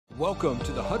Welcome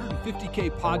to the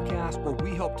 150K podcast, where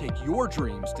we help take your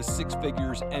dreams to six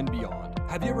figures and beyond.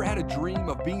 Have you ever had a dream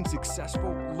of being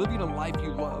successful, living a life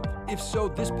you love? If so,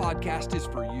 this podcast is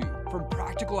for you. From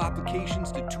practical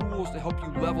applications to tools to help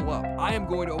you level up, I am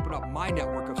going to open up my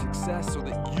network of success so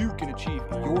that you can achieve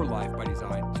your life by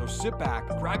design. So sit back,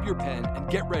 grab your pen, and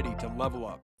get ready to level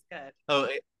up.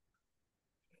 Good.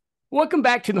 Welcome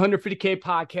back to the 150K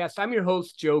podcast. I'm your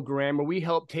host, Joe Graham, where we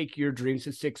help take your dreams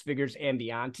to six figures and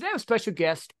beyond. Today, I have a special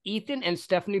guest, Ethan and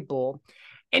Stephanie Bull.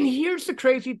 And here's the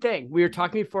crazy thing. We were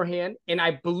talking beforehand, and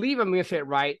I believe I'm going to say it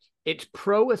right. It's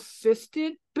Pro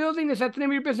Assistant Building. Is that the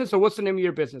name of your business, or what's the name of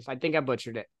your business? I think I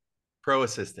butchered it. Pro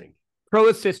Assisting. Pro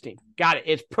Assisting. Got it.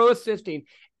 It's Pro Assisting.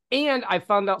 And I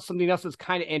found out something else that's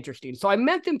kind of interesting. So I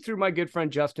met them through my good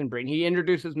friend, Justin Breen. He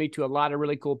introduces me to a lot of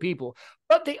really cool people,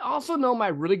 but they also know my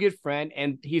really good friend,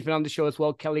 and he's been on the show as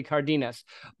well, Kelly Cardenas.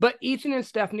 But Ethan and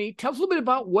Stephanie, tell us a little bit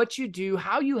about what you do,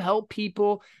 how you help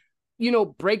people,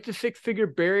 break the six-figure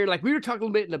barrier. Like we were talking a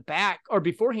little bit in the back or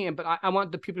beforehand, but I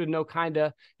want the people to know kind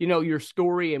of, your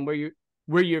story and where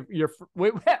you're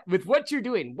with what you're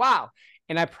doing. Wow.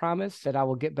 And I promise that I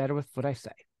will get better with what I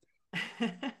say.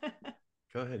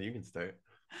 Go ahead, you can start.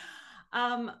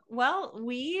 Well,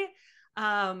 we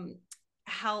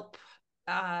help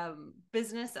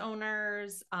business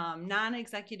owners,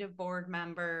 non-executive board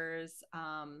members.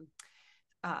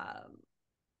 I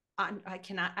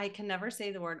can never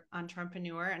say the word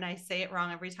entrepreneur, and I say it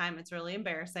wrong every time. It's really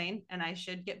embarrassing, and I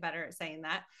should get better at saying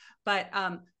that. But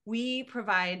we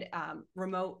provide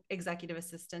remote executive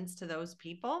assistance to those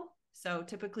people. So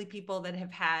typically people that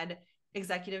have had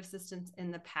executive assistants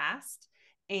in the past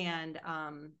and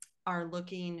are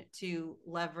looking to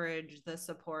leverage the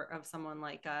support of someone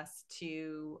like us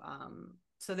to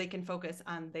so they can focus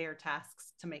on their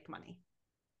tasks to make money.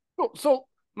 Cool. So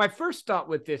my first thought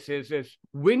with this is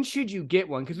when should you get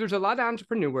one? Because there's a lot of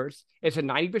entrepreneurs. It's a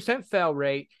 90% fail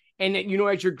rate. And,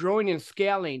 as you're growing and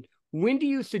scaling, when do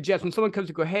you suggest when someone comes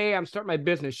to go, hey, I'm starting my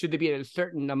business, should they be at a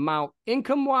certain amount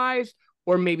income-wise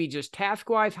or maybe just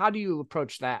task-wise? How do you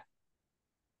approach that?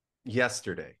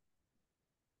 Yesterday.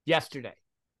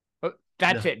 Oh,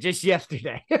 that's it. Just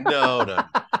yesterday. No.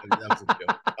 That was a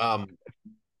joke.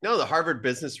 No, the Harvard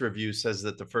Business Review says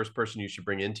that the first person you should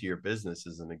bring into your business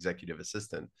is an executive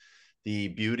assistant. The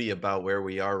beauty about where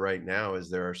we are right now is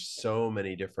there are so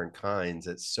many different kinds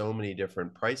at so many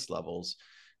different price levels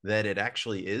that it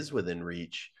actually is within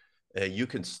reach. You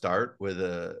can start with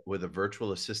a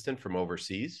virtual assistant from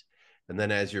overseas. And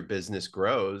then as your business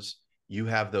grows, you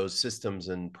have those systems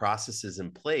and processes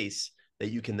in place that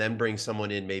you can then bring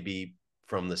someone in maybe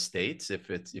from the States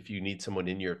if you need someone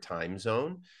in your time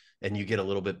zone, and you get a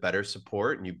little bit better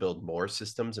support and you build more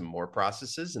systems and more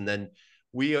processes. And then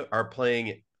we are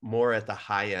playing more at the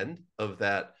high end of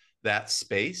that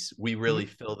space. We really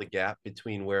fill the gap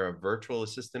between where a virtual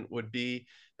assistant would be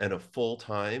and a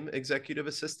full-time executive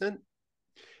assistant.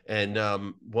 And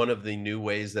one of the new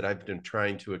ways that I've been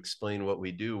trying to explain what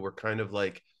we do, we're kind of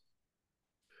like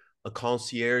a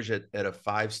concierge at a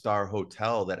 5-star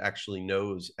hotel that actually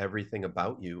knows everything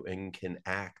about you and can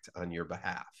act on your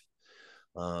behalf.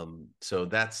 So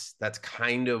that's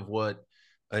kind of what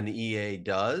an EA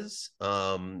does.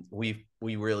 We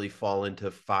really fall into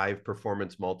 5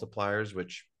 performance multipliers,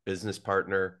 which business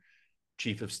partner,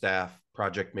 chief of staff,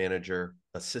 project manager,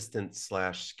 assistant /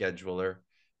 scheduler,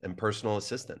 and personal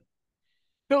assistant.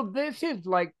 So this is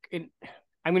like,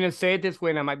 I'm going to say it this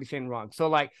way and I might be saying it wrong. So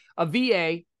like a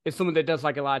VA is someone that does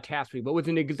like a lot of tasks for you, but with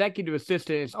an executive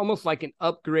assistant, it's almost like an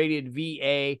upgraded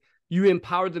VA. You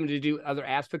empower them to do other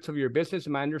aspects of your business.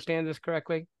 Am I understanding this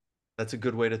correctly? That's a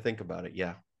good way to think about it.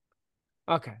 Yeah.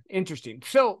 Okay. Interesting.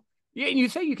 So yeah, you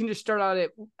say you can just start out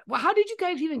at, well, how did you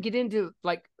guys even get into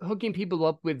like hooking people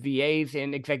up with VAs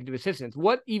and executive assistants?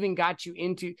 What even got you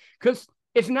into, because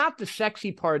it's not the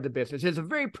sexy part of the business. It's a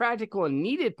very practical and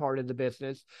needed part of the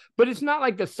business, but it's not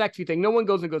like the sexy thing. No one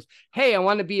goes and goes, hey, I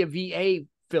want to be a VA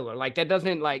filler. Like that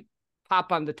doesn't like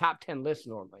pop on the top 10 list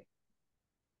normally.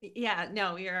 Yeah,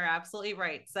 no, you're absolutely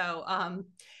right. So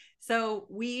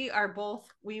we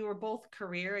were both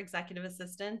career executive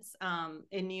assistants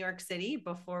in New York City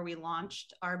before we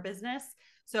launched our business.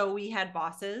 So we had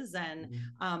bosses, and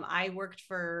I worked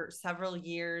for several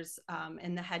years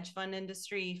in the hedge fund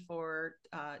industry for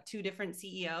 2 different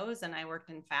CEOs, and I worked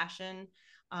in fashion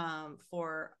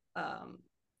for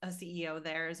a CEO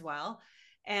there as well.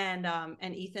 And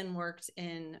Ethan worked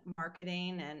in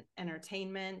marketing and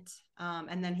entertainment,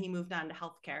 and then he moved on to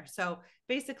healthcare. So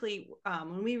basically,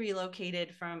 when we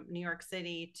relocated from New York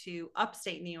City to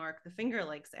upstate New York, the Finger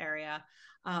Lakes area,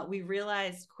 we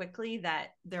realized quickly that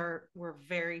there were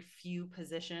very few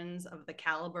positions of the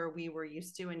caliber we were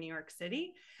used to in New York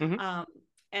City. Mhm.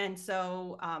 And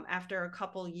so after a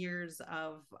couple years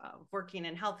of working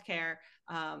in healthcare,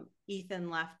 Ethan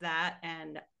left that,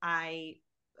 and I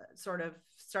sort of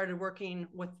started working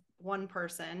with one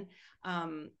person,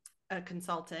 a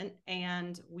consultant,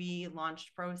 and we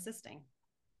launched Pro Assisting.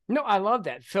 No, I love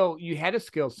that. So you had a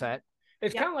skill set.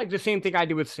 It's Yep. kind of like the same thing I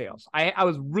did with sales. I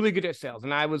was really good at sales,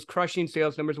 and I was crushing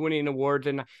sales numbers, winning awards,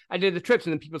 and I did the trips,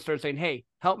 and then people started saying, "Hey,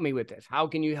 help me with this. How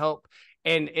can you help?"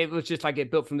 And it was just like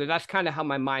it built from there. That's kind of how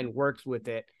my mind works with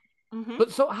it. Mm-hmm.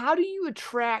 But so how do you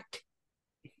attract,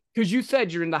 because you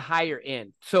said you're in the higher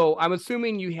end. So I'm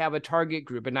assuming you have a target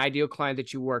group, an ideal client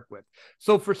that you work with.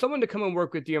 So for someone to come and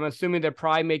work with you, I'm assuming they're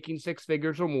probably making six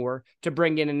figures or more to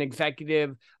bring in an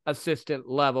executive assistant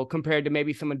level compared to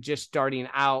maybe someone just starting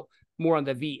out more on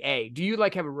the VA. Do you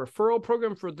like have a referral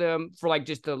program for them for like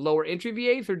just the lower entry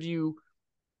VAs, or do you,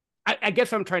 I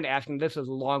guess I'm trying to ask, and this is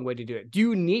a long way to do it. Do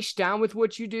you niche down with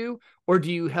what you do, or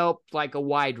do you help like a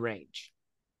wide range?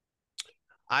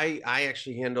 I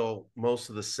actually handle most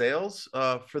of the sales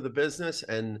for the business,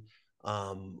 and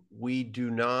we do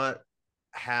not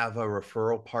have a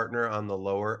referral partner on the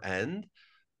lower end,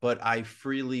 but I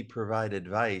freely provide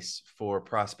advice for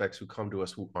prospects who come to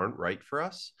us who aren't right for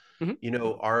us. Mhm. You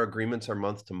know, our agreements are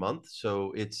month to month,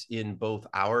 so it's in both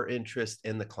our interest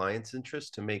and the client's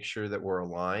interest to make sure that we're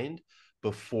aligned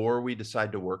before we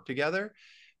decide to work together.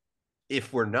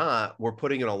 If we're not, we're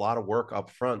putting in a lot of work up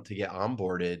front to get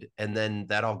onboarded, and then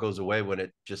that all goes away when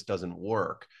it just doesn't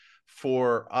work.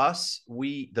 For us,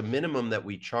 the minimum that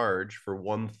we charge for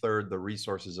 1/3 the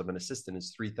resources of an assistant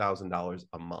is $3,000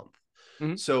 a month.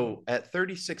 Mhm. So at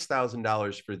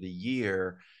 $36,000 for the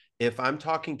year, if I'm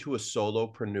talking to a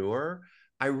solopreneur,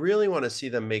 I really want to see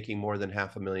them making more than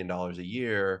 $500,000 a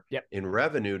year Yep. in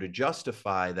revenue to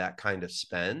justify that kind of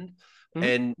spend. Mhm.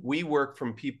 And we work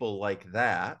from people like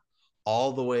that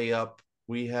all the way up.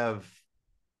 We have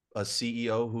a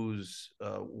CEO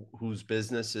whose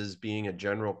business is being a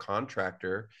general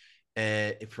contractor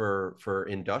for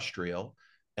industrial,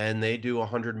 and they do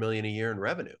 100 million a year in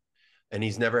revenue, and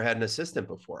he's never had an assistant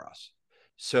before us.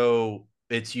 So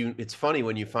it's funny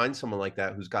when you find someone like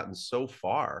that who's gotten so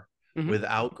far Mhm.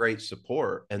 without great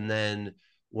support, and then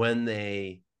when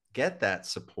they get that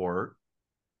support,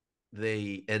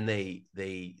 they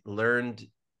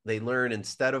learn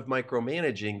instead of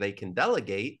micromanaging, they can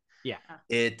delegate. Yeah.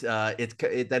 It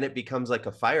then it becomes like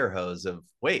a fire hose of,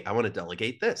 wait, I want to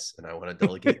delegate this and I want to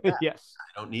delegate that. Yes.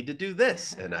 I don't need to do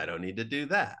this and I don't need to do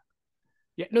that.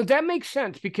 Yeah, no, that makes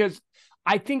sense because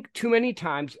I think too many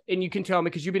times, and you can tell me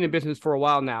because you've been in business for a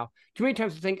while now, too many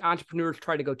times I think entrepreneurs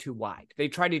try to go too wide. They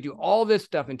try to do all this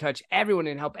stuff and touch everyone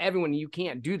and help everyone. And you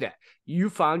can't do that. You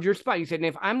found your spot. You said,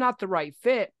 if I'm not the right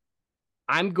fit,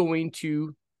 I'm going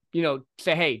to,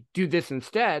 say, hey, do this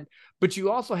instead. But you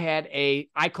also had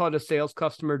I call it a sales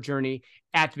customer journey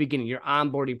at the beginning, your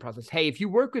onboarding process. Hey, if you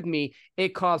work with me,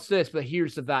 it costs this, but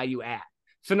here's the value add.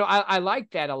 So no, I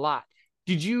like that a lot.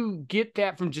 Did you get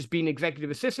that from just being executive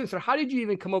assistants, or how did you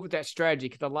even come up with that strategy?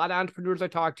 Because a lot of entrepreneurs I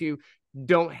talk to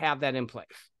don't have that in place.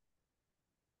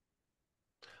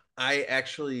 I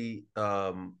actually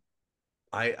I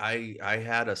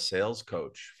had a sales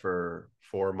coach for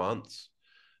 4 months,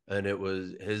 and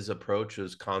his approach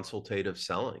was consultative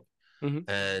selling. Mm-hmm.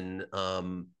 And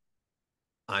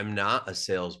I'm not a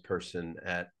salesperson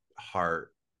at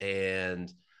heart,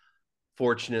 and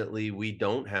fortunately we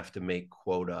don't have to make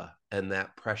quota, and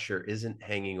that pressure isn't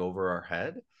hanging over our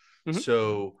head. Mm-hmm.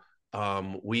 So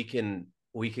we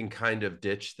can kind of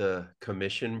ditch the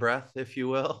commission breath, if you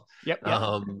will. Yep.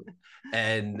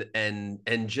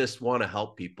 And just want to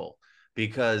help people,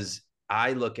 because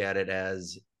I look at it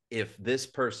as, if this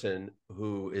person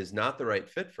who is not the right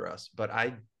fit for us, but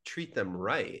I treat them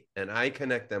right and I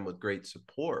connect them with great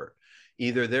support,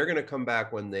 either they're going to come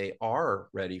back when they are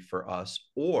ready for us,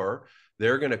 or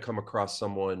they're going to come across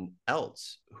someone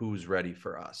else who's ready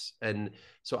for us. And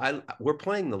so we're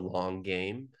playing the long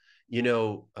game.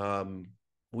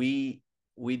 We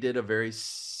did a very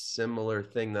similar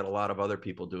thing that a lot of other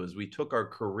people do, is we took our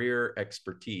career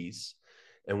expertise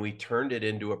and we turned it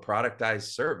into a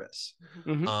productized service.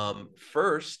 Mm-hmm.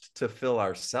 First, to fill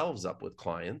ourselves up with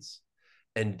clients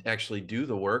and actually do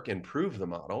the work and prove the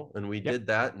model. And we did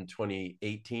that in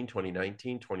 2018,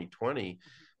 2019, 2020.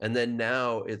 And then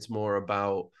now it's more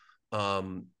about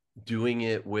doing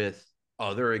it with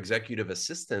other executive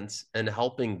assistants and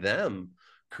helping them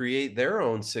create their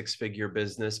own six-figure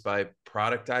business by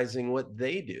productizing what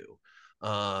they do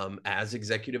as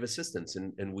executive assistants.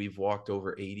 And we've walked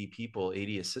over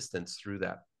 80 assistants through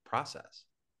that process.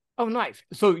 Oh, nice.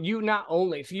 So you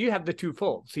have the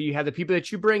twofold. So you have the people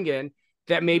that you bring in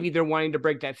that maybe they're wanting to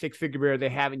break that six-figure barrier, they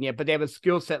haven't yet, but they have a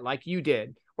skill set like you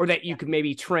did, or that you could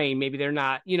maybe train. Maybe they're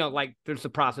not, like there's a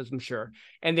process, I'm sure.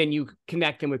 And then you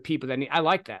connect them with people that need. I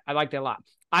like that. I like that a lot.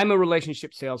 I'm a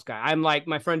relationship sales guy. I'm like,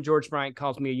 my friend George Bryant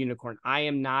calls me a unicorn. I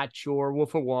am not your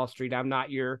Wolf of Wall Street. I'm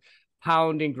not your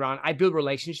pound and ground. I build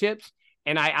relationships.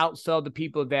 And I outsell the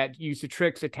people that use the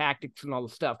tricks, the tactics, and all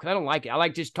the stuff, because I don't like it. I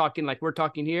like just talking like we're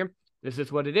talking here. This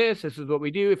is what it is. This is what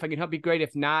we do. If I can help you, great.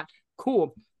 If not,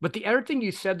 cool. But the other thing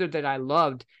you said there that I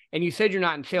loved, and you said you're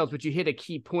not in sales, but you hit a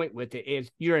key point with it, is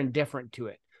you're indifferent to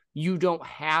it. You don't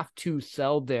have to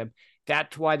sell them.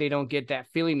 That's why they don't get that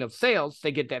feeling of sales.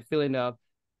 They get that feeling of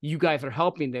you guys are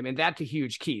helping them. And that's a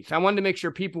huge key. So I wanted to make sure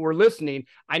people were listening.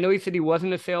 I know he said he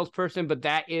wasn't a salesperson, but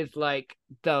that is like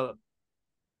the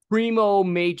primo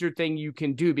major thing you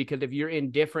can do, because if you're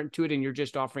indifferent to it and you're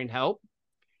just offering help,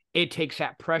 it takes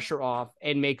that pressure off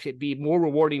and makes it be more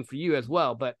rewarding for you as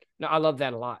well. But no, I love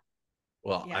that a lot.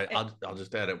 Well, yeah, I'll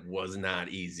just add, it was not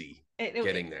easy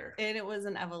getting there. And it was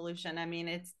an evolution. I mean,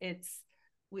 it's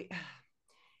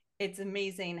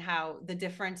amazing how the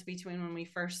difference between when we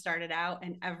first started out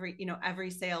and every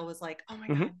sale was like, oh my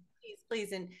God,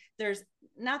 please. And there's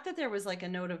not that there was like a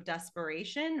note of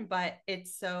desperation, but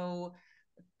it's so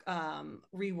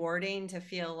rewarding to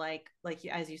feel like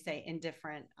as you say,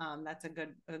 indifferent. That's a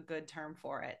good term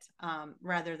for it,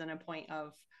 rather than a point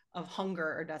of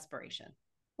hunger or desperation.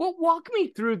 Well, walk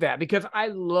me through that, because I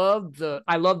love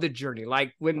the journey.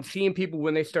 Like when seeing people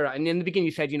when they start out, and in the beginning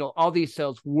you said, all these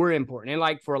sales were important. And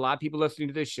like for a lot of people listening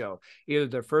to this show, either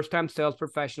they're first time sales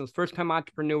professionals, first time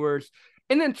entrepreneurs,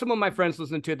 and then some of my friends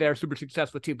listen to it, they're super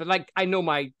successful too. But like, I know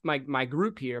my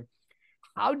group here,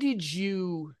 how did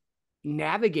you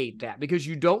navigate that? Because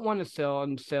you don't want to sell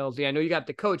in sales. I know you got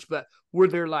the coach, but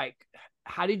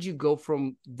how did you go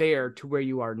from there to where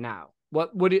you are now?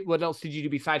 What else did you do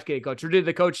besides get a coach, or did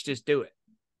the coach just do it?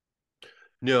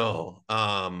 No.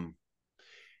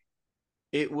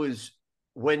 It was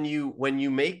when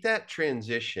you make that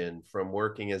transition from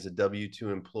working as a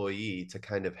W-2 employee to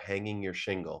kind of hanging your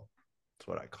shingle, that's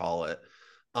what I call it.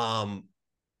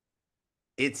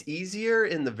 It's easier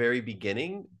in the very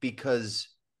beginning because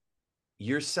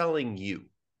you're selling you.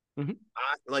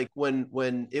 Like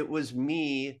when it was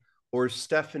me or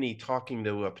Stephanie talking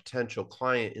to a potential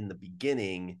client in the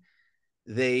beginning,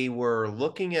 they were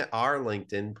looking at our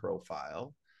LinkedIn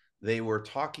profile. They were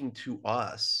talking to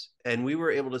us, and we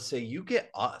were able to say, you get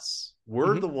us.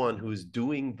 We're the one who's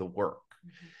doing the work.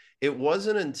 It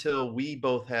wasn't until we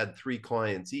both had 3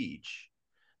 clients each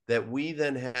that we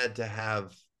then had to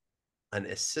have an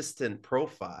assistant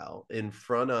profile in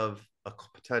front of a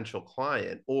potential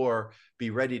client, or be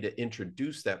ready to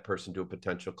introduce that person to a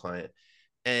potential client,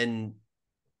 and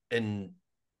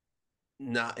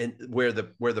not, and where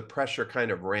the pressure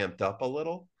kind of ramped up a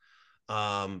little.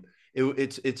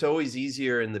 It's always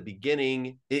easier in the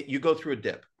beginning. You go through a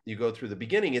dip. You go through the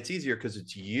beginning, it's easier because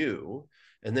it's you,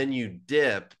 and then you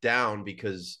dip down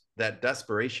because that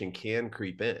desperation can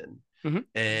creep in.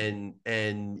 And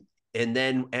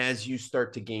then as you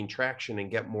start to gain traction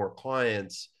and get more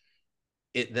clients,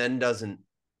 it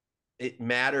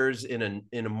matters in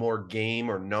a more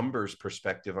game or numbers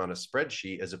perspective on a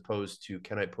spreadsheet, as opposed to,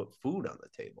 can I put food on the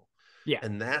table? Yeah.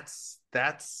 And that's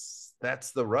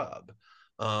the rub.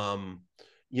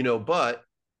 But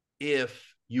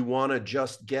if you want to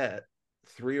just get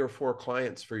 3 or 4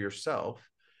 clients for yourself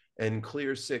and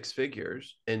clear 6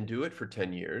 figures and do it for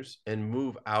 10 years and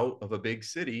move out of a big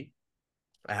city,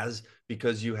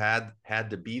 because you had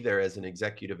to be there as an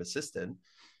executive assistant,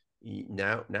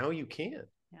 now you can.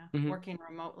 Yeah. Working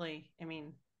remotely. I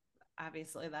mean,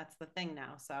 obviously that's the thing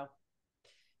now. So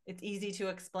it's easy to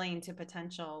explain to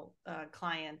potential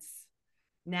clients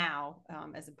now,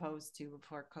 as opposed to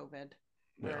before COVID,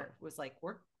 where it was like,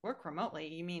 work remotely.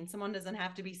 You mean someone doesn't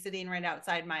have to be sitting right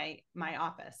outside my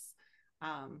office?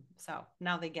 So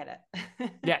now they get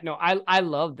it. Yeah, no, I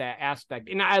love that aspect.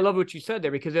 And I love what you said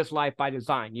there, because it's life by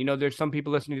design. There's some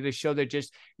people listening to this show that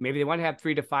just, maybe they want to have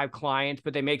 3 to 5 clients,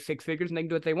 but they make 6 figures and they can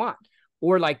do what they want.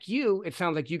 Or like you, it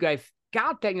sounds like you guys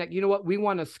got that. Like, you know what? We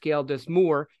want to scale this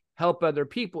more, help other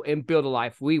people, and build a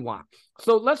life we want.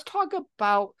 So let's talk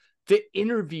about the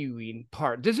interviewing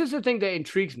part. This is the thing that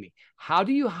intrigues me. How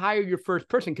do you hire your first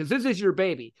person? Because this is your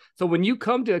baby. So when you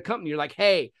come to a company, you're like,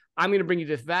 hey, I'm going to bring you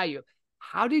this value.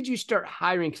 How did you start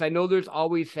hiring? Because I know there's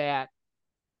always that.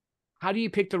 How do you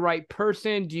pick the right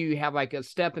person? Do you have like a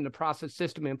step in the process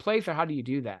system in place, or how do you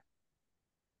do that?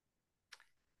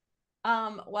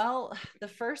 Well, the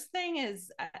first thing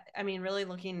is, really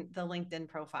looking the LinkedIn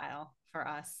profile for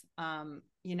us.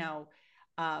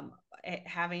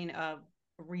 having a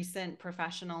recent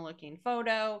professional looking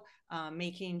photo,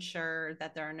 making sure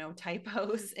that there are no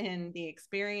typos in the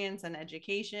experience and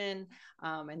education,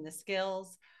 and the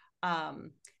skills.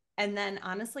 And then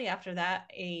honestly, after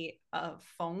that, a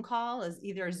phone call is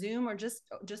either a Zoom or just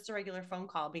a regular phone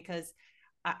call, because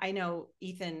I know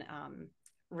Ethan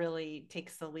really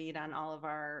takes the lead on all of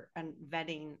our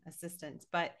vetting assistants,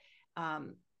 but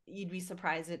you'd be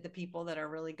surprised at the people that are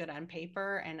really good on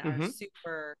paper and are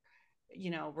super,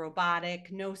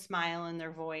 robotic, no smile in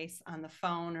their voice on the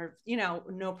phone, or,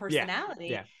 no personality.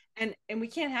 Yeah. And we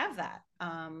can't have that.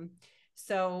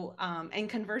 So, and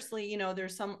conversely,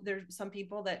 there's some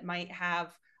people that might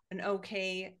have an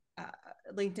okay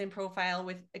LinkedIn profile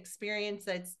with experience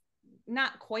that's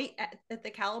not quite at the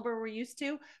caliber we're used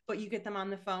to, but you get them on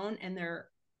the phone and they're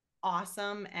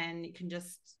awesome, and you can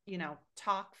just,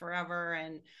 talk forever,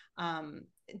 and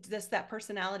just that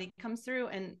personality comes through,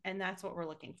 and that's what we're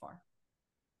looking for.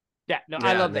 Yeah, no,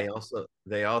 I love that.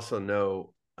 They also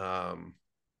know,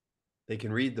 they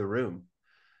can read the room,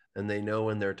 and they know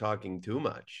when they're talking too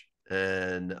much,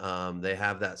 and they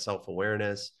have that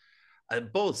self-awareness.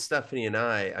 Both Stephanie and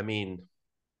I mean,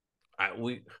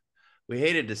 we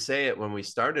hated to say it when we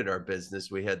started our business.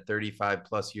 We had 35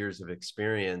 plus years of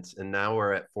experience, and now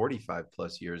we're at 45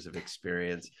 plus years of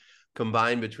experience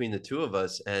combined between the two of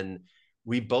us. And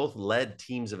we both led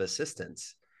teams of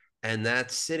assistants, and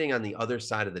that's sitting on the other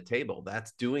side of the table.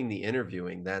 That's doing the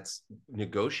interviewing. That's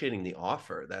negotiating the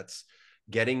offer. That's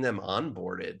getting them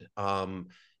onboarded.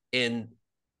 And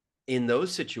in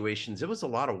those situations, it was a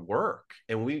lot of work,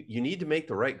 and you need to make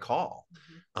the right call.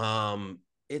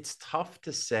 It's tough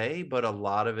to say, but a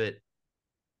lot of it,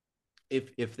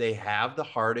 if they have the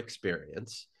hard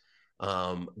experience,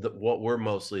 what we're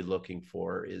mostly looking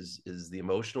for is the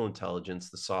emotional intelligence,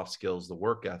 the soft skills, the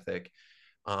work ethic,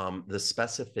 the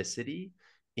specificity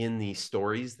in the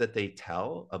stories that they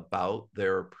tell about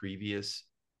their previous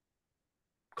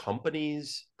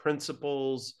companies,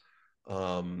 principals,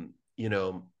 can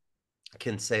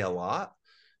say a lot,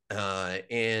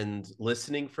 and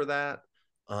listening for that.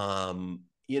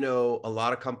 A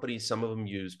lot of companies, some of them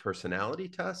use personality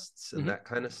tests and that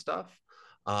kind of stuff.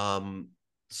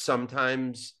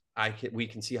 Sometimes we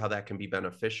can see how that can be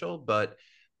beneficial, but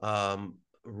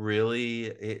really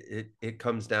it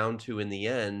comes down to, in the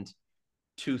end,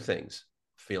 two things: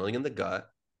 feeling in the gut,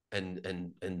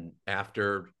 and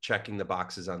after checking the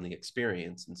boxes on the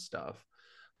experience and stuff,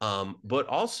 but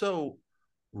also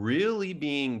really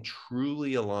being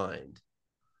truly aligned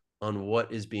on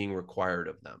what is being required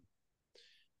of them.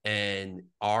 And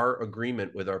our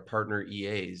agreement with our partner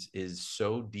EAs is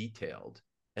so detailed,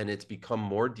 and it's become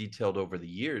more detailed over the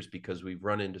years because we've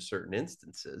run into certain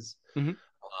instances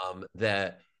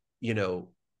that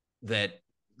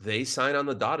they sign on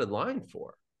the dotted line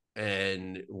for.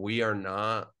 And we are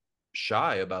not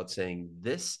shy about saying,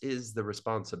 this is the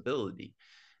responsibility.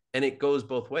 And it goes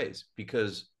both ways,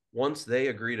 because once they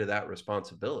agree to that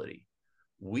responsibility,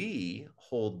 we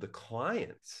hold the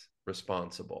clients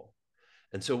responsible.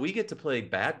 And so we get to play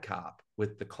bad cop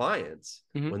with the clients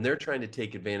when they're trying to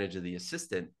take advantage of the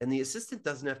assistant, and the assistant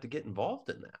doesn't have to get involved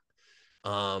in that.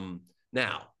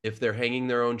 Now, if they're hanging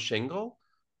their own shingle,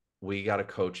 we got to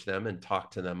coach them and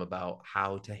talk to them about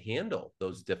how to handle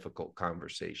those difficult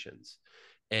conversations,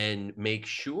 and make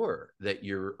sure that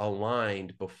you're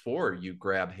aligned before you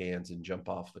grab hands and jump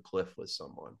off the cliff with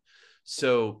someone.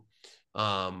 So,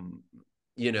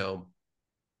 you don't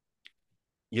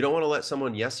want to let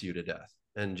someone yes you to death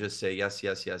and just say yes,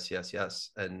 yes, yes, yes, yes.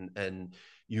 And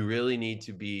you really need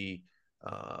to be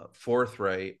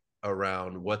forthright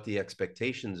around what the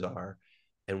expectations are.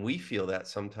 And we feel that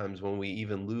sometimes when we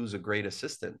even lose a great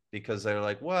assistant, because they're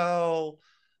like, well,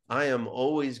 I am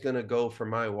always going to go for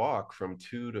my walk from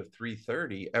 2 to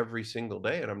 3:30 every single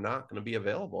day, and I'm not going to be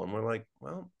available. And we're like,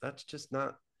 well, that's just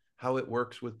not how it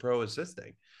works with pro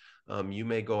assisting. You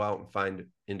may go out and find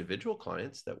individual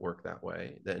clients that work that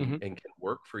way and can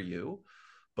work for you,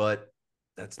 but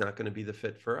that's not going to be the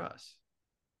fit for us.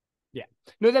 Yeah,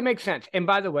 no, that makes sense. And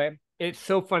by the way, it's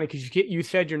so funny because you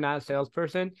said you're not a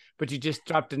salesperson, but you just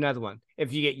dropped another one.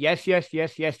 If you get yes, yes,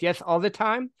 yes, yes, yes all the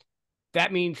time,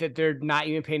 that means that they're not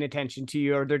even paying attention to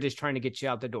you, or they're just trying to get you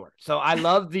out the door. So I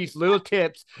love these little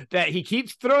tips that he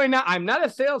keeps throwing out. I'm not a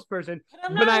salesperson,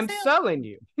 but I'm selling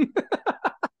you.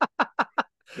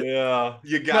 Yeah,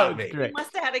 you got me. You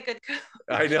must have had a good coach.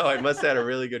 I know. I must have had a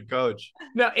really good coach.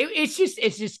 No, it's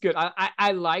just good.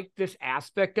 I like this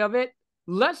aspect of it.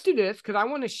 Let's do this, because I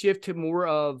want to shift to more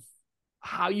of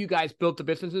how you guys built the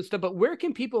business and stuff. But where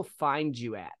can people find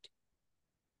you at?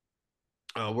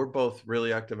 We're both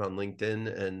really active on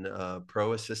LinkedIn and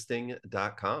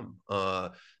proassisting.com.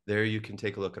 There you can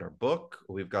take a look at our book.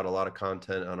 We've got a lot of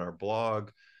content on our blog,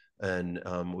 and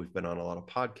we've been on a lot of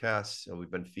podcasts. And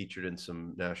we've been featured in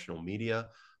some national media,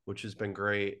 which has been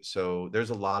great. So there's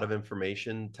a lot of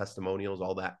information, testimonials,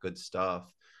 all that good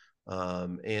stuff.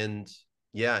 And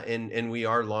yeah, and we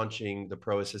are launching the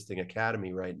Pro Assisting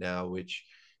Academy right now, which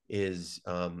is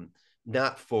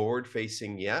not forward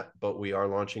facing yet, but we are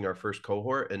launching our first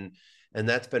cohort, and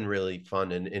that's been really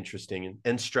fun and interesting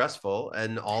and stressful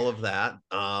and all of that.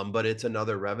 But it's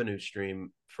another revenue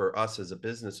stream for us as a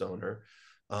business owner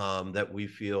that we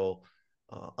feel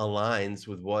aligns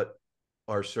with what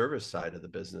our service side of the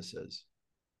business is.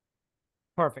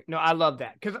 Perfect. No, I love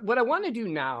that, because what I want to do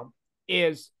now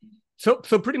is so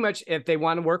pretty much if they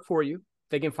want to work for you,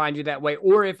 they can find you that way.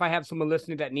 Or if I have someone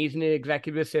listening that needs an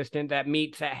executive assistant that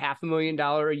meets that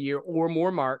 $500,000 a year or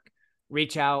more mark,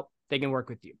 reach out, they can work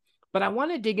with you. But I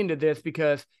want to dig into this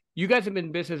because you guys have been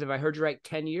in business, if I heard you right,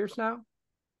 10 years now?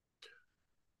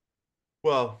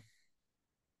 Well,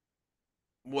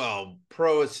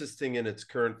 Pro Assisting in its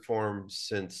current form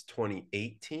since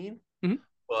 2018. Mm-hmm.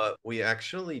 But we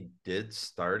actually did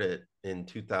start it in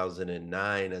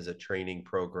 2009 as a training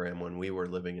program when we were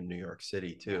living in New York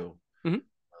City too. Mm-hmm.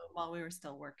 While we were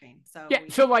still working. So yeah,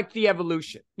 so like the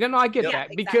evolution. No, I get that,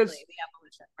 exactly, because the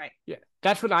evolution, right? Yeah,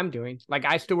 that's what I'm doing. Like,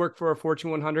 I still work for a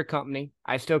Fortune 100 company.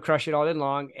 I still crush it all day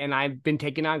long, and I've been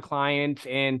taking on clients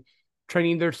and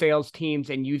training their sales teams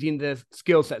and using the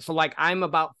skill set. So like, I'm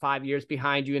about 5 years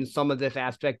behind you in some of this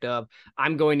aspect of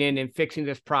I'm going in and fixing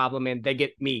this problem, and they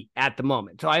get me at the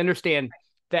moment. So I understand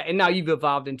that, and now you've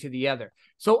evolved into the other.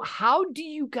 So how do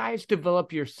you guys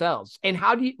develop yourselves, and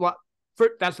how do you? Well,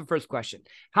 that's the first question.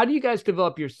 How do you guys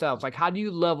develop yourselves? Like, how do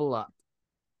you level up?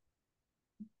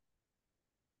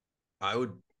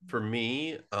 For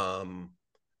me,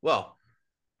 well,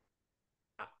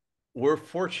 we're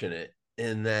fortunate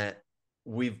in that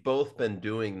we've both been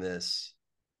doing this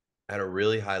at a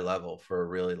really high level for a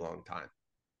really long time.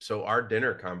 So our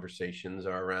dinner conversations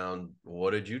are around, what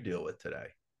did you deal with today?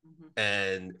 Mm-hmm.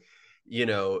 And,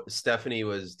 Stephanie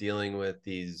was dealing with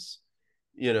these,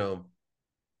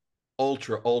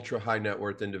 ultra high net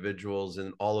worth individuals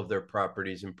and all of their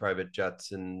properties and private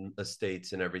jets and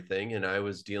estates and everything. And I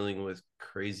was dealing with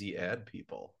crazy ad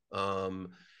people. And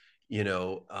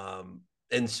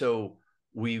so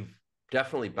we've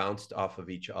definitely bounced off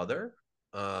of each other.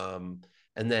 And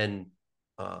then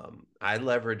I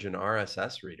leverage an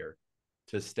RSS reader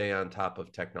to stay on top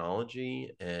of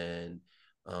technology and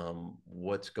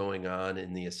what's going on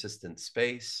in the assistant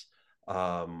space,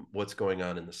 what's going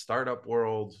on in the startup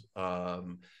world.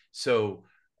 So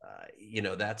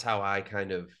that's how I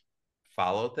kind of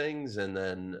follow things. And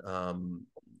then,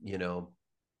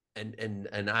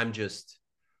 and I'm just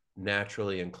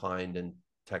naturally inclined, in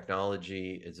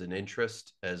technology is an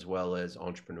interest as well as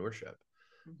entrepreneurship.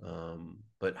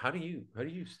 But how do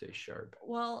you stay sharp?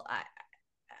 Well,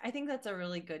 I think that's a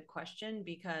really good question,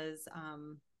 because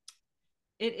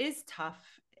it is tough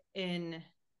in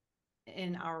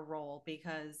our role,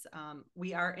 because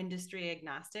we are industry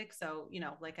agnostic. So,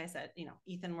 like I said,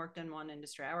 Ethan worked in one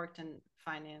industry, I worked in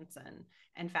finance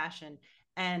and fashion.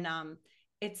 And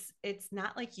it's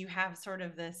not like you have sort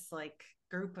of this like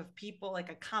group of people, like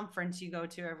a conference you go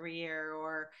to every year,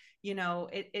 or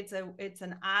it's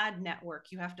an odd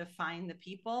network. You have to find the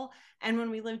people. And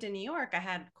when we lived in New York, I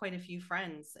had quite a few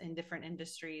friends in different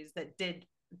industries that did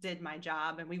my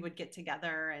job, and we would get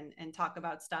together and talk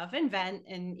about stuff and vent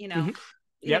and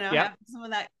have some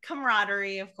of that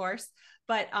camaraderie, of course.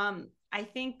 But I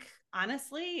think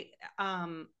honestly,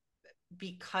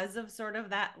 because of sort of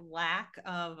that lack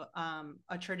of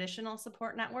a traditional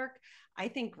support network, I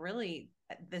think really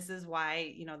this is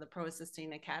why the Pro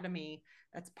Assisting Academy,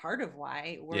 that's part of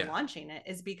why we're launching it,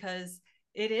 is because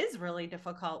it is really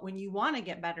difficult when you want to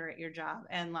get better at your job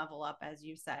and level up, as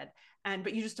you said,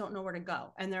 but you just don't know where to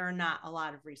go, and there are not a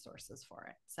lot of resources for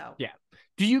it. So yeah,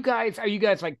 are you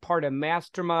guys like part of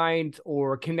masterminds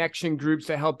or connection groups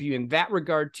that help you in that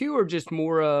regard too, or just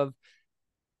more of,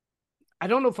 I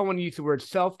don't know if I want to use the word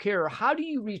self-care, or how do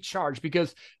you recharge?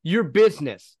 Because your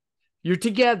business, you're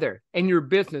together and you're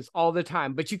business all the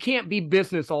time, but you can't be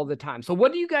business all the time. So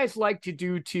what do you guys like to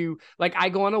do to, like, I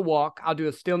go on a walk, I'll do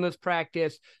a stillness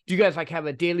practice. Do you guys like have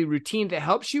a daily routine that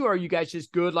helps you? Or are you guys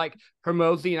just good like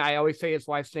Hermosi, and I always say his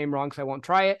wife's name wrong, so I won't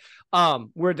try it.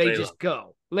 Where they just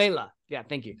go. Layla. Yeah,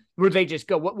 thank you. Where they just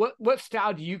go. What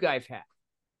style do you guys have?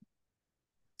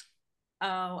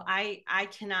 Oh, I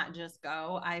cannot just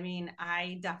go. I mean,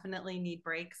 I definitely need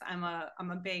breaks. I'm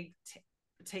a big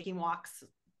taking walks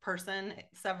person,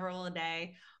 several a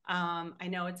day. I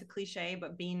know it's a cliche,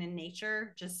 but being in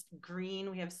nature, just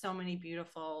green. We have so many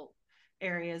beautiful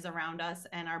areas around us,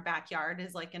 and our backyard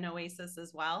is like an oasis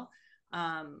as well.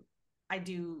 I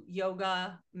do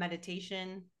yoga,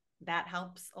 meditation. That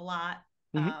helps a lot.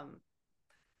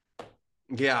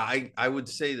 Yeah, I would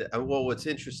say that. Well, what's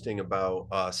interesting about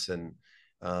us and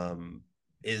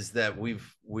is that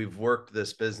we've worked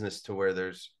this business to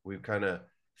where we've kind of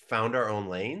found our own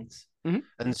lanes,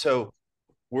 and so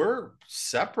we're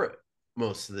separate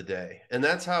most of the day, and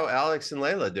that's how Alex and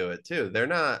Layla do it too. They're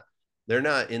not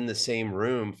in the same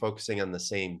room focusing on the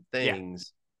same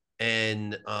things,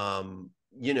 and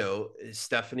you know,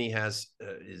 Stephanie has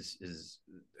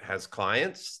has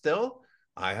clients still.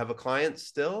 I have a client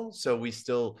still, so we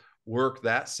still work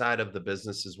that side of the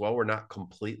business as well. We're not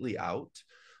completely out.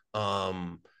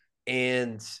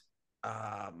 And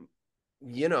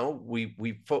you know,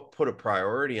 we put a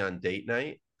priority on date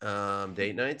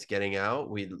nights, getting out.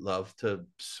 We love to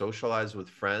socialize with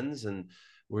friends, and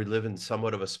we live in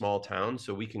somewhat of a small town,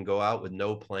 so we can go out with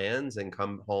no plans and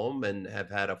come home and have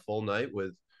had a full night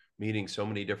with meeting so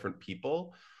many different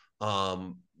people.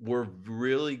 We're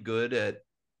really good at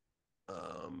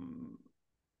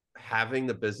having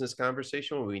the business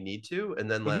conversation when we need to,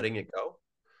 and then letting it go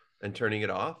and turning it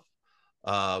off.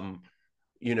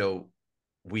 You know,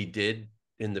 we did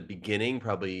in the beginning,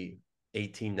 probably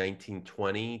 18, 19,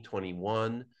 20,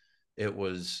 21. It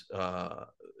was,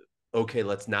 okay,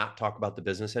 let's not talk about the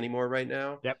business anymore right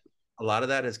now. Yep. A lot of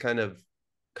that has kind of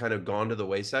gone to the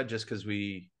wayside, just because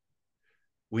we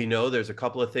know there's a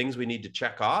couple of things we need to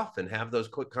check off and have those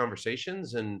quick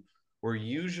conversations. And we're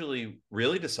usually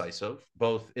really decisive,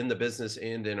 both in the business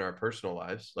and in our personal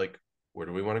lives. Like, where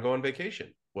do we want to go on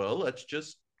vacation? Well, let's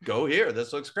just go here.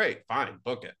 This looks great. Fine,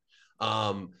 book it.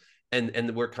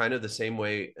 And we're kind of the same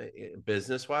way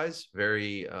business wise,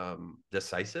 very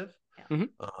decisive.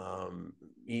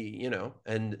 You know,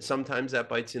 and sometimes that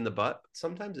bites in the butt.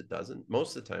 Sometimes it doesn't.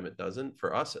 Most of the time it doesn't,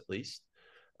 for us at least.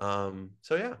 So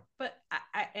yeah. But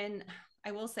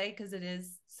I will say, because it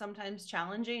is sometimes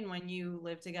challenging when you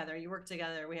live together, you work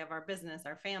together, we have our business,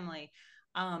 our family.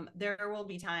 There will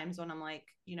be times when I'm like,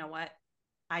 you know what?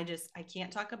 I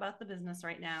can't talk about the business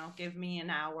right now. Give me an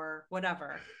hour,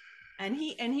 whatever. And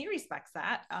he respects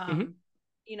that.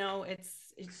 You know,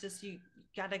 it's just, you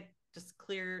gotta just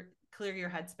clear your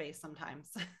headspace sometimes.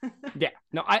 Yeah,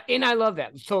 no, I love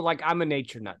that. So like, I'm a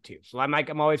nature nut too. So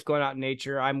I'm always going out in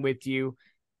nature. I'm with you.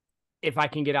 If I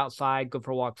can get outside, go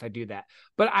for walks, I do that.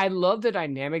 But I love the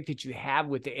dynamic that you have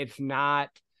with it. It's not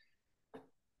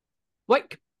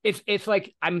like, it's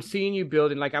like I'm seeing you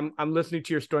building, like I'm listening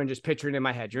to your story and just picturing in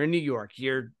my head. You're in New York,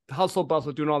 you're hustle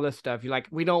bustle doing all this stuff. You're like,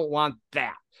 we don't want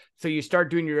that. So you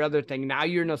start doing your other thing. Now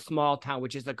you're in a small town,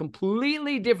 which is a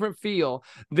completely different feel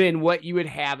than what you would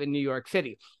have in New York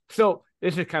City. So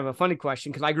this is kind of a funny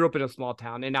question, because I grew up in a small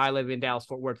town and now I live in Dallas,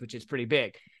 Fort Worth, which is pretty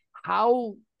big.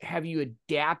 How have you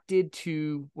adapted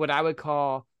to what I would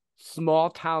call small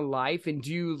town life? And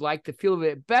do you like the feel of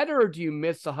it better, or do you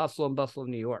miss the hustle and bustle of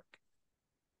New York?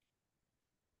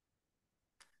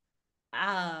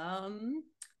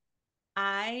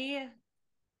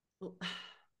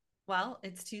 Well,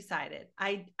 it's two-sided.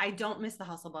 I don't miss the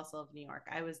hustle bustle of New York.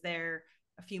 I was there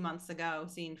a few months ago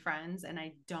seeing friends, and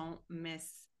I don't miss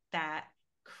that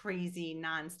crazy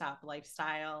nonstop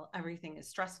lifestyle. Everything is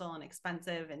stressful and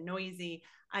expensive and noisy.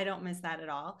 I don't miss that at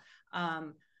all.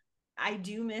 I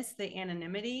do miss the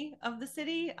anonymity of the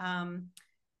city.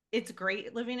 It's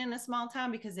great living in a small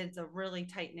town because it's a really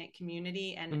tight-knit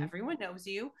community and everyone knows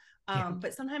you.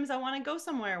 But sometimes I want to go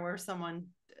somewhere where someone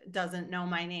doesn't know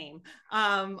my name,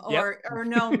 or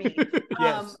know me.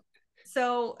 Yes.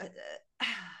 So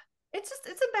it's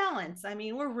a balance. I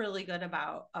mean, we're really good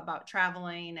about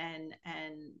traveling and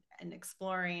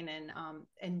exploring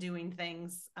and doing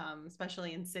things,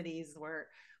 especially in cities where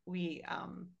we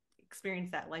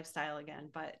experience that lifestyle again.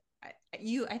 But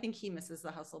I think he misses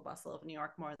the hustle bustle of New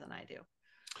York more than I do.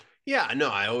 Yeah, no,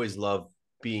 I always love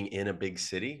being in a big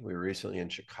city. We were recently in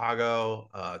Chicago.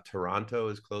 Toronto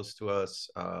is close to us.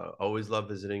 Always love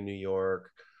visiting New York,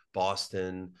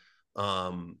 Boston.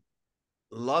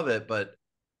 Love it. But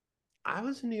I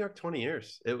was in New York 20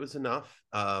 years. It was enough.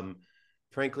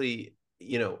 Frankly,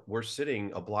 you know, we're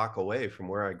sitting a block away from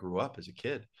where I grew up as a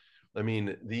kid. I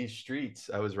mean, these streets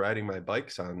I was riding my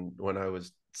bikes on when I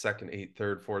was second, eighth,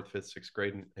 third, fourth, fifth, sixth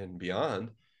grade and beyond.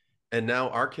 And now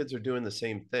our kids are doing the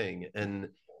same thing. And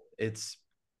it's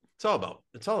all about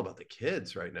the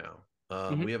kids right now.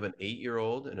 We have an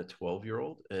 8-year-old and a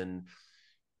 12-year-old. And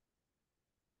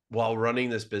while running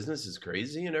this business is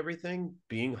crazy and everything,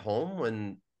 being home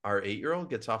when our 8-year-old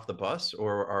gets off the bus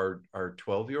or our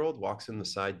 12-year-old walks in the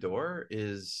side door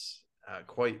is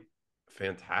quite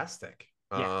fantastic.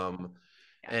 Yeah.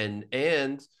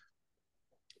 And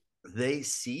they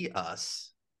see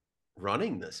us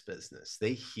running this business.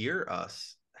 They hear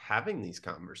us having these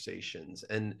conversations,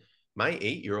 and my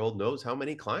 8-year-old knows how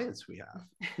many clients we have,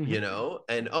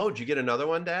 and, oh, did you get another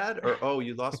one, Dad? Or, oh,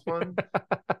 you lost one,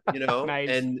 Nice.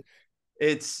 and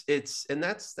and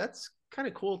that's kind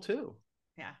of cool too.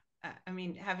 Yeah. I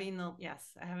mean, having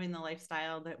the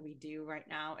lifestyle that we do right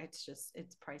now, it's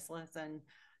priceless. And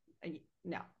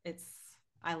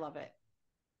I love it.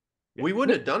 We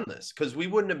wouldn't have done this because we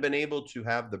wouldn't have been able to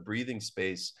have the breathing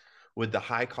space with the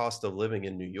high cost of living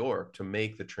in New York to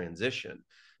make the transition.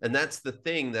 And that's the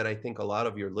thing that I think a lot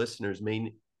of your listeners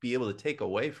may be able to take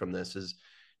away from this is,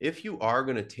 if you are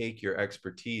going to take your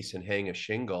expertise and hang a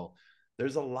shingle,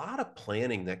 there's a lot of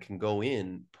planning that can go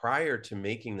in prior to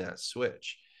making that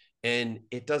switch. And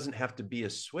it doesn't have to be a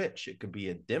switch. It could be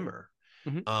a dimmer,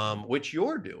 which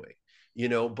you're doing,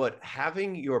 but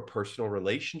having your personal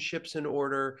relationships in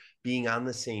order, being on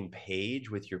the same page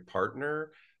with your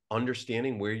partner,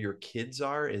 understanding where your kids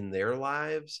are in their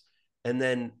lives, and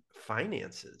then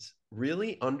finances,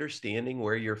 really understanding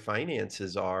where your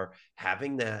finances are,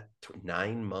 having that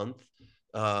 9-month,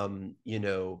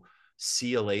 see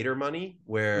you later money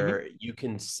where you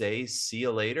can say see you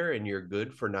later and you're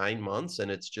good for 9 months and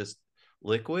it's just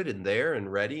liquid and there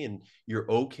and ready and you're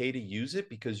okay to use it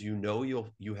because you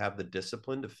have the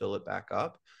discipline to fill it back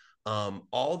up.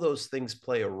 All those things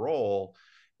play a role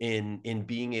in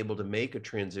being able to make a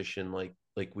transition like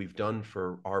we've done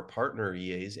for our partner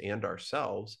EAs and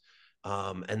ourselves.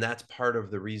 And that's part of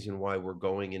the reason why we're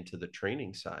going into the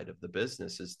training side of the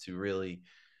business, is to really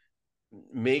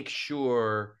make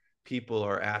sure people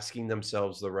are asking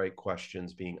themselves the right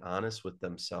questions, being honest with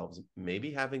themselves,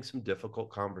 maybe having some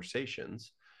difficult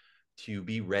conversations to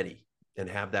be ready and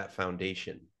have that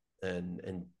foundation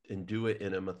and do it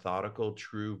in a methodical,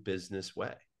 true business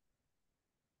way.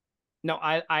 No,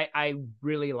 I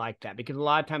really like that, because a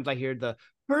lot of times I hear the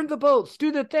burn the boats,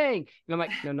 do the thing. And I'm like,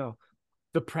 no.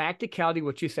 The practicality,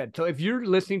 what you said. So if you're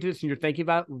listening to this and you're thinking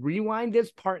about, rewind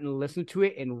this part and listen to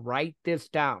it and write this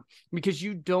down, because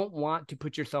you don't want to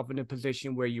put yourself in a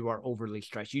position where you are overly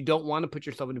stressed. You don't want to put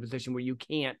yourself in a position where you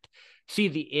can't see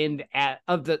the end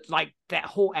of that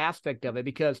whole aspect of it.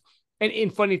 Because,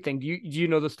 and funny thing, do you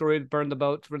know the story of Burn the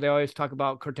Boats, where they always talk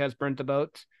about Cortez burnt the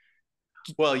boats?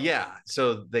 Well, yeah.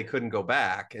 So they couldn't go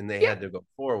back and they had to go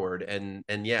forward. And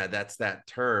yeah, that's that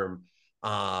term.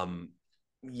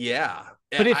 Yeah.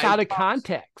 But it's out of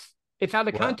context. It's out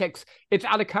of context. It's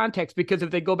out of context because if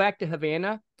they go back to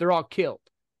Havana, they're all killed.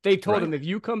 They told him, if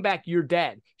you come back, you're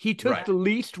dead. He took the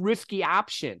least risky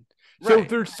option. So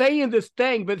they're saying this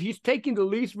thing, but he's taking the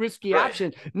least risky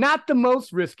option, not the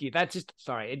most risky. That's just,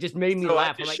 sorry, it just made me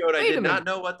laugh. I did not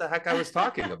know what the heck I was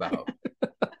talking about.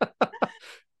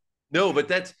 No, but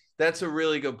that's a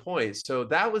really good point. So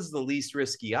that was the least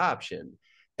risky option.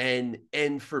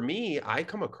 And for me, I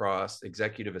come across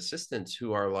executive assistants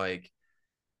who are like,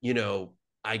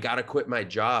 I got to quit my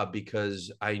job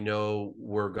because I know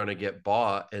we're going to get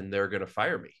bought and they're going to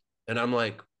fire me. And I'm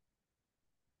like,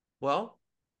 well,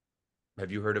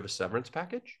 have you heard of a severance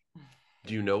package?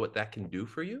 Do you know what that can do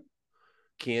for you?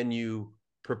 Can you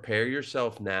prepare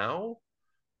yourself now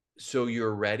so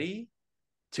you're ready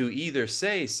to either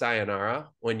say sayonara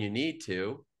when you need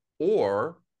to,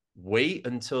 or wait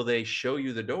until they show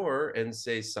you the door and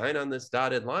say, sign on this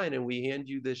dotted line and we hand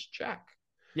you this check.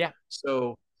 Yeah.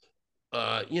 So,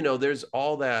 there's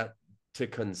all that to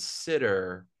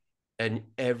consider, and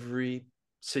every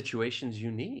situation's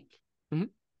unique.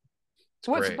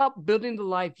 So it's about building the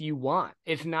life you want.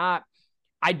 It's not,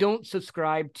 I don't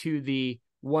subscribe to the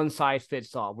one size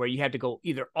fits all, where you have to go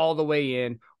either all the way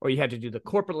in or you have to do the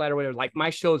corporate ladder, whatever. Like my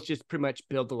show is just pretty much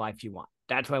build the life you want.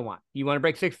 That's what I want. You want to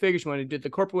break 6 figures? You want to do it the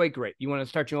corporate way? Great. You want to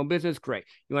start your own business? Great.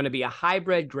 You want to be a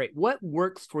hybrid? Great. What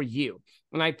works for you?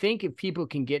 And I think if people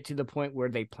can get to the point where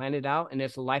they plan it out and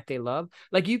it's a life they love,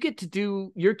 like your kids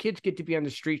get to be on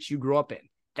the streets you grew up in.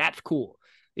 That's cool.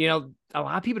 A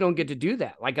lot of people don't get to do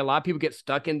that. Like a lot of people get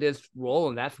stuck in this role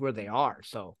and that's where they are.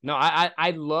 So no,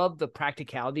 I love the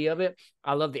practicality of it.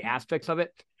 I love the aspects of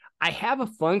it. I have a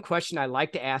fun question I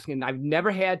like to ask, and I've never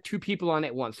had 2 people on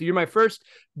at once. So you're my first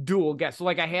dual guest. So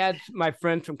like I had my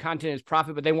friends from Content is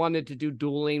Profit, but they wanted to do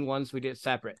dueling ones. We did it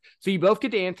separate. So you both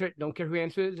get to answer it. Don't care who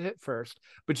answers it first,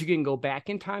 but you can go back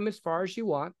in time as far as you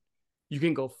want. You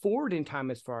can go forward in time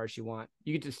as far as you want.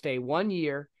 You get to stay 1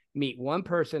 year, meet one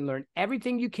person, learn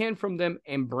everything you can from them,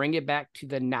 and bring it back to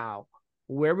the now.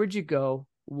 Where would you go?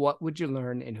 What would you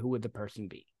learn? And who would the person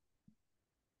be?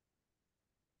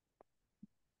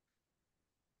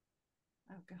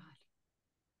 God.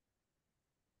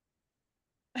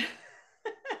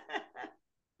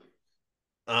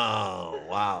 Oh,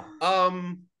 wow.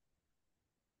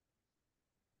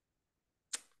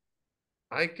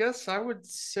 I guess I would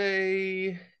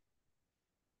say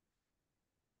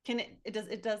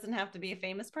It doesn't have to be a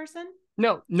famous person?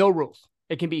 No, no rules.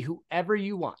 It can be whoever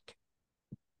you want.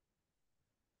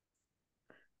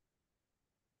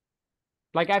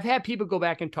 Like I've had people go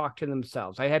back and talk to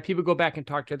themselves. I had people go back and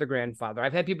talk to their grandfather.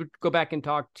 I've had people go back and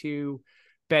talk to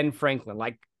Ben Franklin.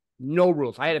 Like no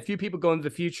rules. I had a few people go into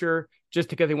the future just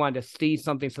because they wanted to see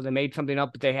something. So they made something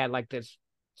up, but they had like this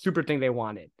super thing they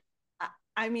wanted.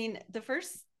 I mean, the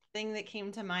first thing that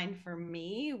came to mind for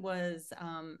me was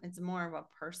it's more of a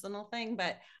personal thing,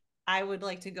 but I would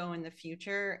like to go in the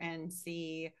future and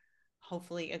see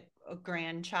hopefully a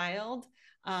grandchild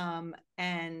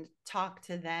and talk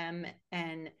to them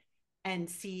and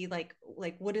see like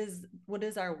what is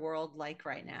our world like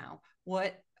right now?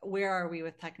 Where are we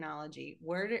with technology?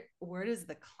 Where does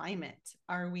the climate?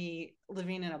 Are we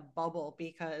living in a bubble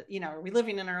because, are we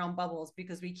living in our own bubbles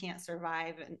because we can't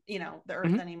survive and, the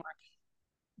earth anymore?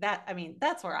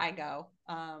 That's where I go.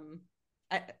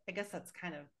 I guess that's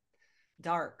kind of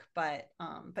dark, but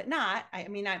not,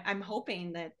 I'm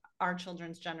hoping that our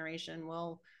children's generation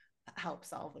will help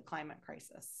solve the climate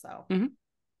crisis. So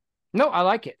No, I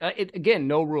like it. Again,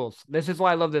 no rules. This is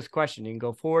why I love this question. You can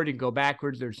go forward, you can go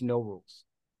backwards. There's no rules.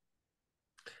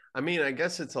 I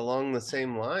guess it's along the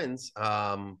same lines.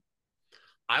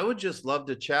 I would just love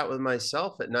to chat with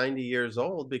myself at 90 years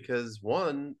old because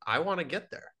one, I want to get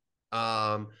there.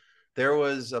 There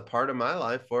was a part of my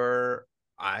life where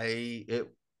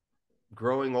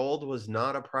growing old was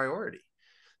not a priority.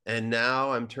 And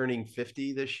now I'm turning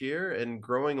 50 this year, and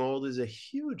growing old is a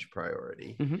huge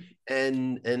priority.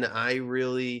 And I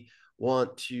really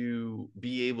want to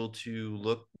be able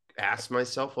to ask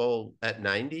myself, well, at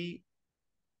 90,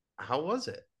 how was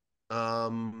it?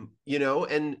 And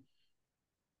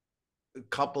a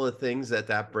couple of things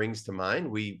that brings to mind.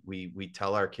 We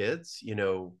tell our kids,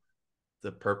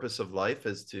 the purpose of life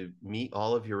is to meet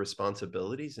all of your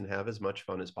responsibilities and have as much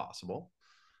fun as possible.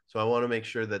 So I want to make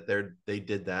sure that they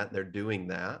did that, they're doing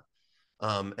that,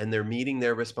 and they're meeting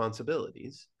their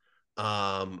responsibilities.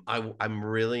 I'm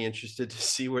really interested to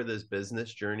see where this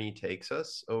business journey takes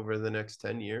us over the next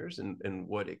 10 years and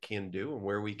what it can do and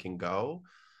where we can go.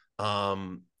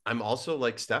 I'm also,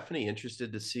 like Stephanie,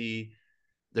 interested to see,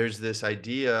 there's this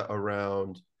idea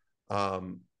around,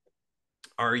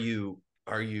 are you,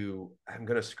 I'm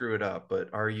going to screw it up, but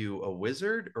are you a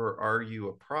wizard or are you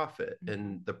a prophet?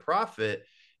 And the prophet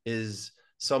is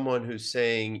someone who's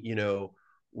saying, if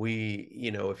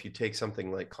you take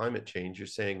something like climate change, you're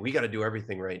saying we got to do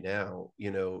everything right now,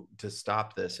 to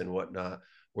stop this and whatnot.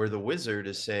 Where the wizard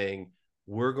is saying,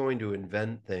 we're going to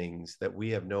invent things that we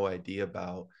have no idea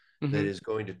about, that is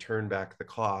going to turn back the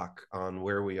clock on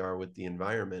where we are with the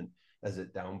environment as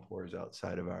it downpours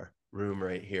outside of our room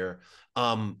right here.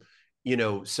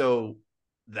 So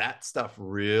that stuff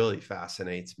really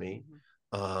fascinates me,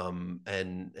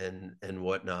 and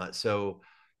whatnot. So,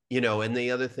 and the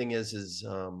other thing is,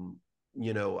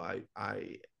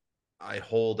 I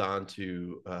hold on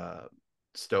to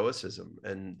stoicism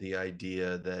and the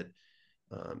idea that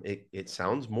it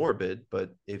sounds morbid,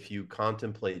 but if you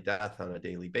contemplate death on a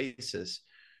daily basis,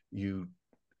 you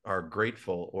are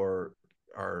grateful, or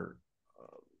are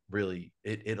really,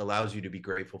 it allows you to be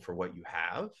grateful for what you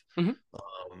have.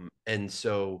 And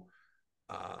so,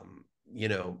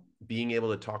 being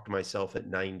able to talk to myself at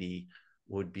 90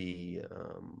 would be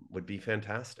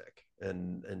fantastic.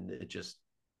 And it just,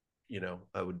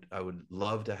 I would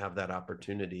love to have that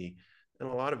opportunity. And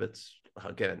a lot of it's,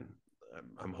 again,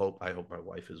 I hope my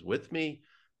wife is with me.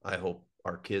 I hope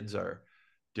our kids are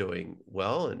doing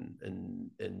well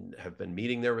and have been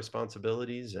meeting their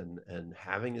responsibilities and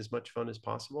having as much fun as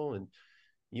possible. And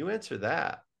you answer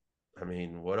that.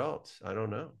 What else? I don't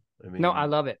know. No, I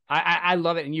love it. I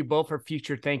love it. And you both are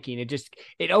future thinking.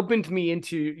 It opens me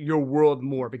into your world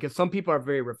more, because some people are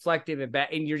very reflective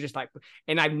and you're just like,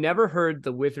 and I've never heard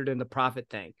the wizard and the prophet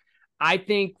thing. I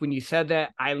think when you said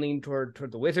that, I leaned toward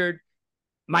the wizard.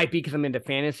 Might be because I'm into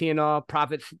fantasy and all.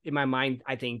 Prophets in my mind,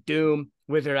 I think Doom.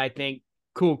 Wizard, I think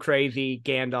cool, crazy,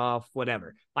 Gandalf,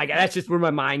 whatever. Like that's just where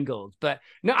my mind goes. But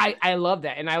no, I love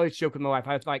that. And I always joke with my wife.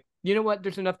 I was like, you know what?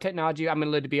 There's enough technology. I'm going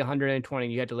to live to be 120.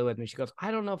 And you had to live with me. She goes,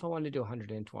 I don't know if I want to do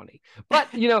 120. But,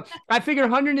 I figure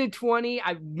 120,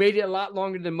 I've made it a lot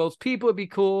longer than most people. It'd be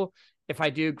cool. If I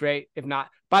do, great. If not,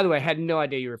 by the way, I had no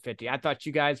idea you were 50. I thought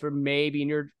you guys were maybe in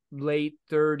your late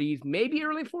 30s, maybe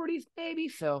early 40s, maybe.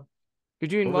 So you're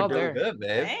doing well there. Good,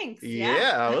 man. Thanks.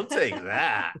 Yeah, we'll take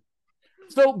that.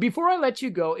 So before I let you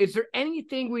go, is there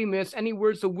anything we missed? Any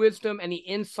words of wisdom, any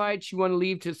insights you want to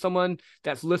leave to someone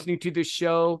that's listening to this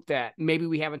show that maybe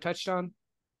we haven't touched on?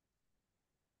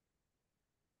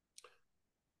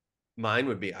 Mine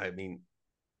would be,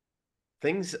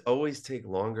 things always take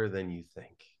longer than you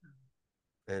think.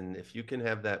 And if you can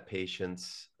have that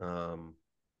patience,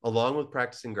 along with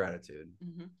practicing gratitude,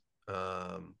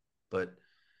 but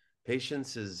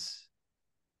patience is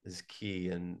key.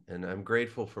 And I'm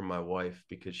grateful for my wife,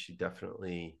 because she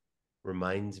definitely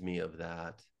reminds me of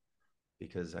that,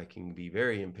 because I can be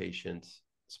very impatient,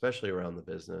 especially around the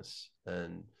business,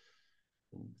 and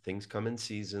things come in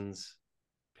seasons.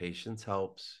 Patience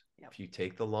helps. If you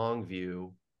take the long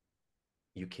view,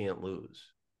 you can't lose,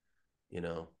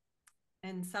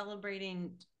 And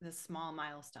celebrating the small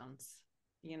milestones,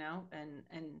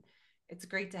 and it's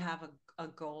great to have a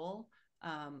goal,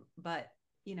 but,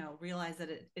 realize that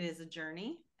it is a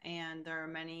journey, and there are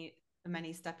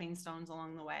many stepping stones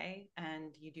along the way,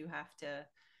 and you do have to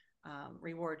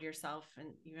reward yourself, and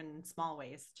even in small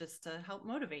ways, just to help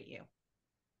motivate you.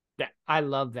 Yeah, I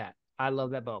love that. I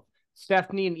love that both.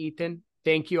 Stephanie and Ethan,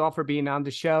 thank you all for being on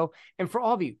the show. And for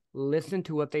all of you, listen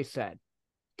to what they said.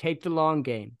 Take the long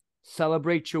game.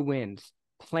 Celebrate your wins.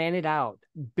 Plan it out.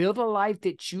 Build a life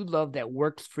that you love, that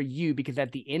works for you, because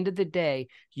at the end of the day,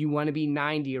 you want to be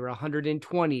 90 or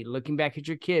 120, looking back at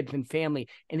your kids and family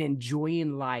and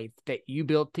enjoying life that you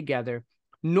built together.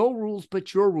 No rules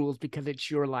but your rules, because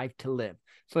it's your life to live.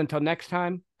 So until next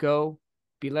time, go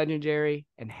be legendary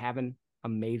and have an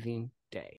amazing day.